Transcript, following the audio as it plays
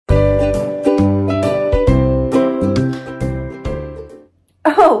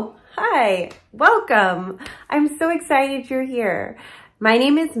Hi, welcome. I'm so excited you're here. My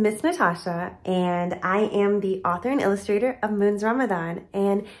name is Miss Natasha and I am the author and illustrator of Moon's Ramadan.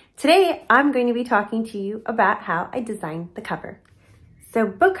 And today I'm going to be talking to you about how I designed the cover. So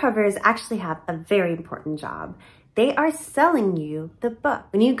book covers actually have a very important job. They are selling you the book.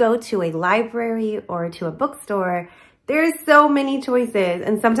 When you go to a library or to a bookstore, there's so many choices,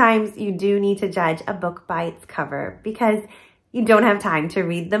 and sometimes you do need to judge a book by its cover because you don't have time to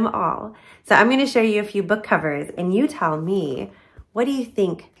read them all. So I'm going to show you a few book covers and you tell me, what do you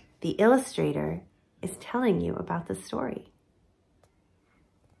think the illustrator is telling you about the story?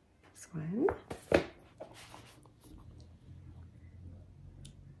 This one.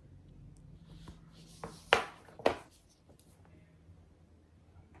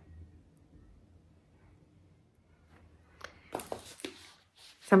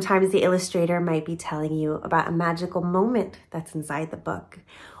 Sometimes the illustrator might be telling you about a magical moment that's inside the book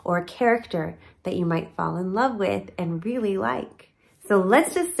or a character that you might fall in love with and really like. So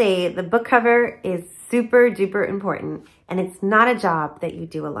let's just say the book cover is super duper important and it's not a job that you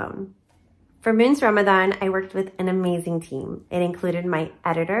do alone. For Moon's Ramadan, I worked with an amazing team. It included my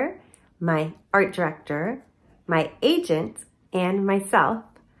editor, my art director, my agent, and myself,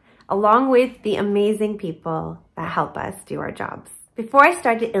 along with the amazing people that help us do our jobs. Before I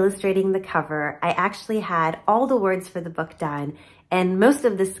started illustrating the cover, I actually had all the words for the book done and most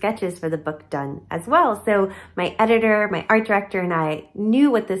of the sketches for the book done as well. So my editor, my art director, and I knew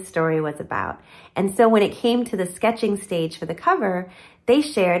what this story was about. And so when it came to the sketching stage for the cover, they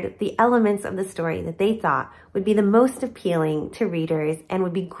shared the elements of the story that they thought would be the most appealing to readers and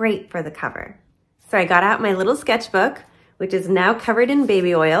would be great for the cover. So I got out my little sketchbook, which is now covered in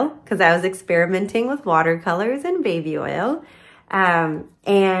baby oil because I was experimenting with watercolors and baby oil.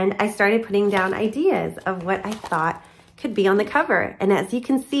 And I started putting down ideas of what I thought could be on the cover. And as you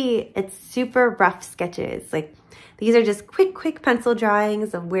can see, it's super rough sketches. Like these are just quick pencil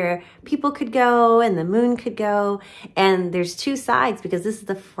drawings of where people could go and the moon could go. And there's two sides because this is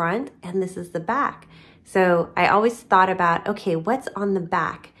the front and this is the back. So I always thought about, okay, what's on the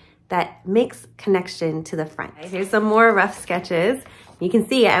back that makes connection to the front? Here's some more rough sketches. You can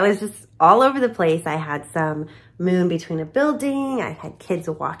see I was just all over the place. I had some moon between a building. I had kids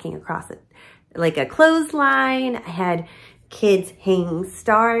walking across it like a clothesline. I had kids hanging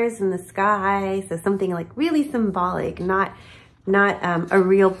stars in the sky. So something like really symbolic, not a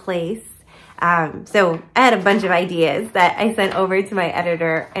real place. So I had a bunch of ideas that I sent over to my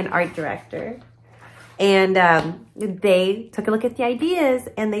editor and art director. And they took a look at the ideas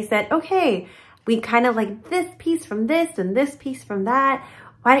and they said, okay, we kind of like this piece from this and this piece from that.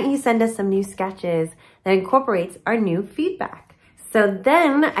 Why don't you send us some new sketches that incorporates our new feedback? So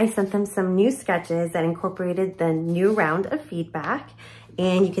then I sent them some new sketches that incorporated the new round of feedback.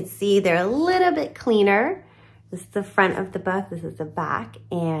 And you can see they're a little bit cleaner. This is the front of the book. This is the back.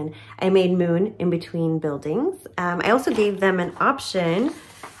 And I made moon in between buildings. I also gave them an option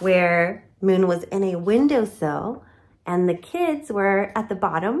where moon was in a windowsill and the kids were at the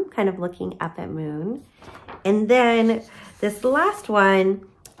bottom, kind of looking up at moon. And then this last one,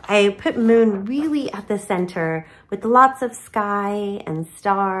 I put moon really at the center with lots of sky and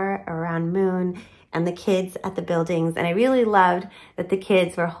star around moon and the kids at the buildings. And I really loved that the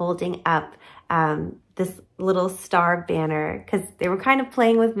kids were holding up this little star banner because they were kind of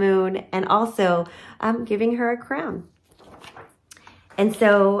playing with moon and also giving her a crown. And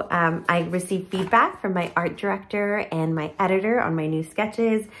so I received feedback from my art director and my editor on my new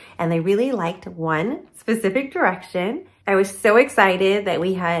sketches, and they really liked one specific direction. I was so excited that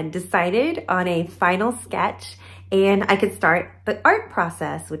we had decided on a final sketch and I could start the art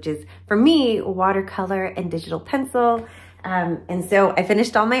process, which is for me, watercolor and digital pencil. And so I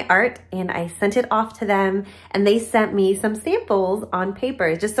finished all my art and I sent it off to them and they sent me some samples on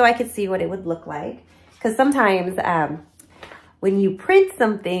paper just so I could see what it would look like. Because sometimes when you print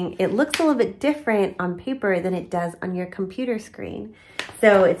something, it looks a little bit different on paper than it does on your computer screen.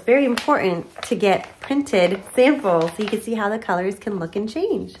 So it's very important to get printed samples so you can see how the colors can look and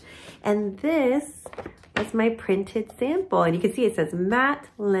change. And this was my printed sample. And you can see it says matte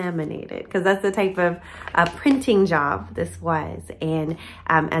laminated because that's the type of printing job this was. And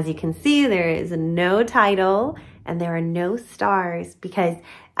as you can see, there is no title and there are no stars because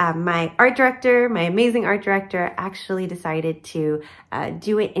my art director, my amazing art director, actually decided to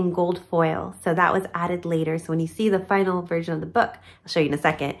do it in gold foil. So that was added later. So when you see the final version of the book, I'll show you in a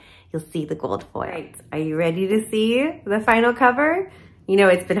second, you'll see the gold foil. Right. Are you ready to see the final cover? You know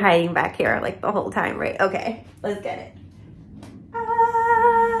it's been hiding back here like the whole time, right? Okay, let's get it.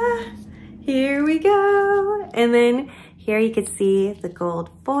 Here we go. And then Here you can see the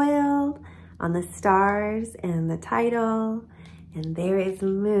gold foil on the stars and the title, and there is the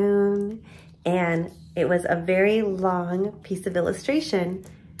moon. And it was a very long piece of illustration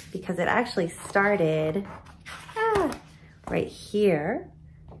because it actually started right here,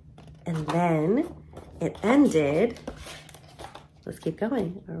 and then it ended, let's keep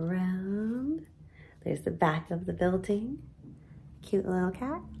going, around. There's the back of the building, cute little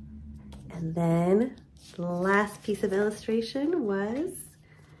cat. And then the last piece of illustration was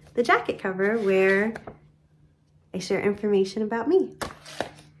the jacket cover where I share information about me.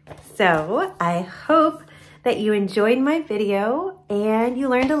 So I hope that you enjoyed my video and you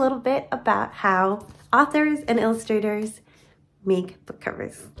learned a little bit about how authors and illustrators make book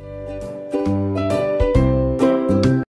covers.